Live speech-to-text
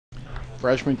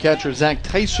Freshman catcher Zach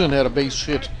Tyson had a base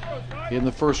hit in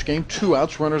the first game. 2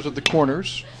 outs, runners at the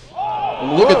corners.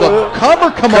 And look at the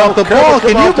cover come off the ball.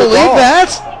 Can you believe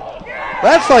that?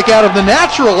 That's like out of the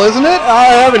natural, isn't it? I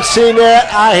haven't seen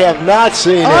that. I have not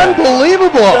seen that.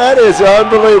 Unbelievable. That is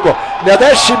unbelievable. Now,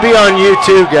 that should be on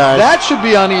YouTube, guys. That should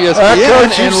be on ESPN,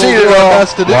 Coach, and you've we'll seen do it our all.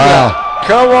 best to do that.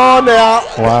 Come on now.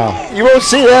 Wow. You won't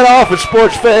see that often,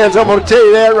 sports fans. I'm going to tell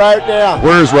you that right now.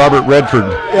 Where's Robert Redford?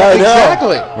 Yeah,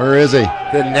 Exactly. Where is he?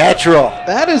 The natural.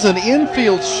 That is an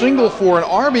infield single for an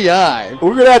RBI.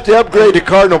 We're going to have to upgrade the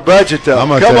Cardinal budget, though.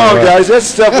 Come on, guys. That's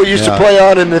stuff we used to play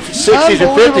on in the 60s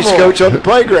and 50s, Coach, on the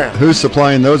playground. Who's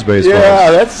supplying those baseballs?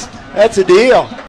 Yeah, that's a deal.